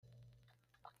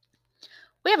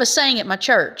We have a saying at my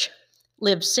church,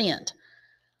 live sent.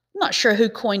 I'm not sure who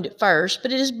coined it first,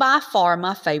 but it is by far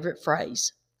my favorite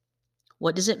phrase.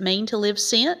 What does it mean to live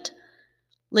sent?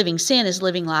 Living sent is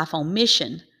living life on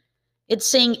mission. It's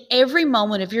seeing every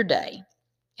moment of your day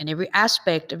and every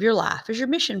aspect of your life as your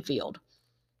mission field.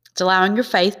 It's allowing your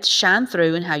faith to shine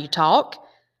through in how you talk,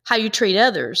 how you treat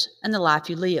others, and the life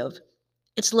you live.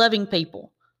 It's loving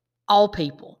people, all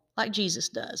people, like Jesus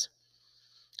does.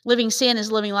 Living sent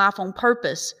is living life on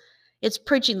purpose. It's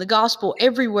preaching the gospel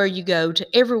everywhere you go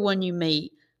to everyone you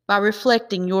meet by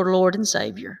reflecting your Lord and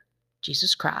Savior,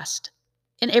 Jesus Christ,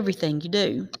 in everything you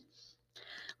do.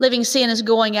 Living sent is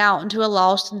going out into a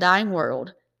lost and dying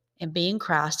world and being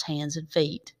Christ's hands and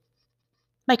feet.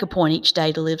 Make a point each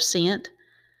day to live sent.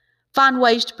 Find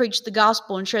ways to preach the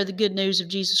gospel and share the good news of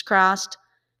Jesus Christ.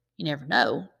 You never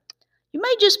know. You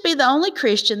may just be the only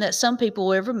Christian that some people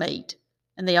will ever meet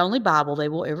and the only Bible they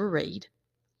will ever read.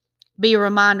 Be a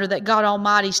reminder that God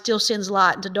Almighty still sends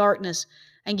light into darkness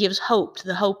and gives hope to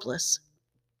the hopeless.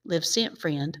 Live sent,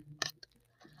 friend.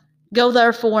 Go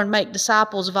therefore and make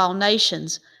disciples of all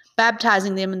nations,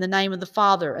 baptizing them in the name of the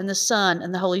Father and the Son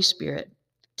and the Holy Spirit,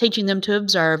 teaching them to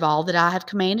observe all that I have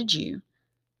commanded you.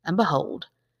 And behold,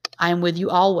 I am with you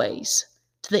always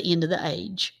to the end of the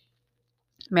age.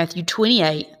 Matthew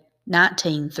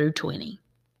 28:19 through 20.